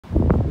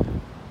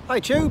Hi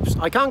tubes,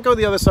 I can't go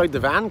the other side of the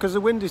van because the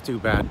wind is too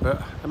bad,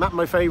 but I'm at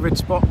my favourite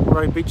spot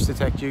where I beach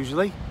detect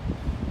usually.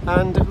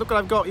 And look what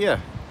I've got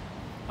here.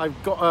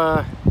 I've got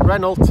a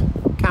Renault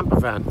camper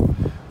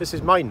van. This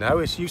is mine now,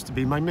 it used to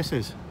be my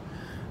missus.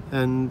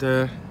 And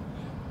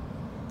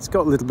it's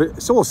got a little bit,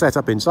 it's all set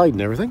up inside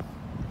and everything.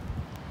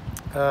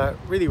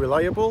 Really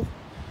reliable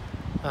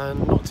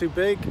and not too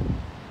big.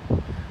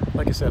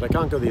 Like I said, I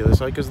can't go the other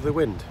side because of the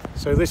wind.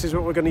 So this is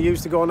what we're going to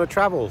use to go on our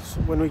travels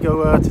when we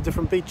go to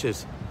different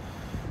beaches.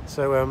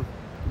 So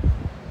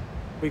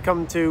we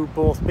come to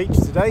Bourth Beach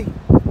today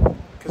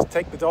because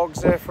take the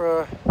dogs there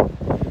for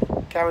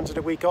Karen's had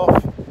a week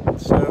off,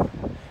 so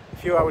a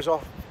few hours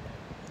off,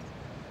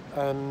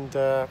 and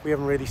we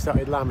haven't really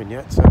started lambing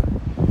yet. So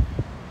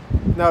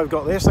now I've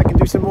got this, I can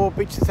do some more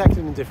beach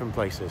detecting in different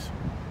places.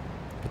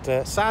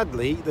 But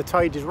sadly the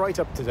tide is right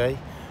up today,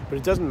 but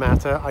it doesn't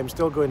matter, I'm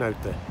still going out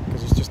there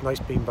because it's just nice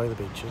being by the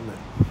beach, isn't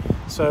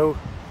it? So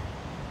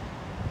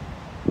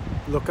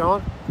look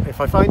on. If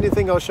I find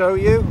anything I'll show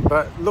you,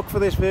 but look for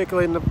this vehicle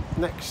in the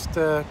next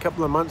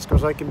couple of months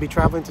because I can be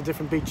travelling to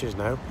different beaches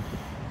now,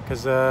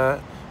 because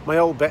my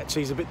old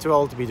Betsy's a bit too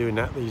old to be doing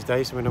that these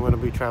days when I want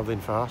to be travelling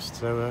fast.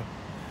 So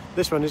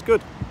this one is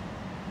good.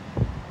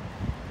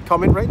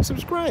 Comment, rate and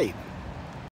subscribe.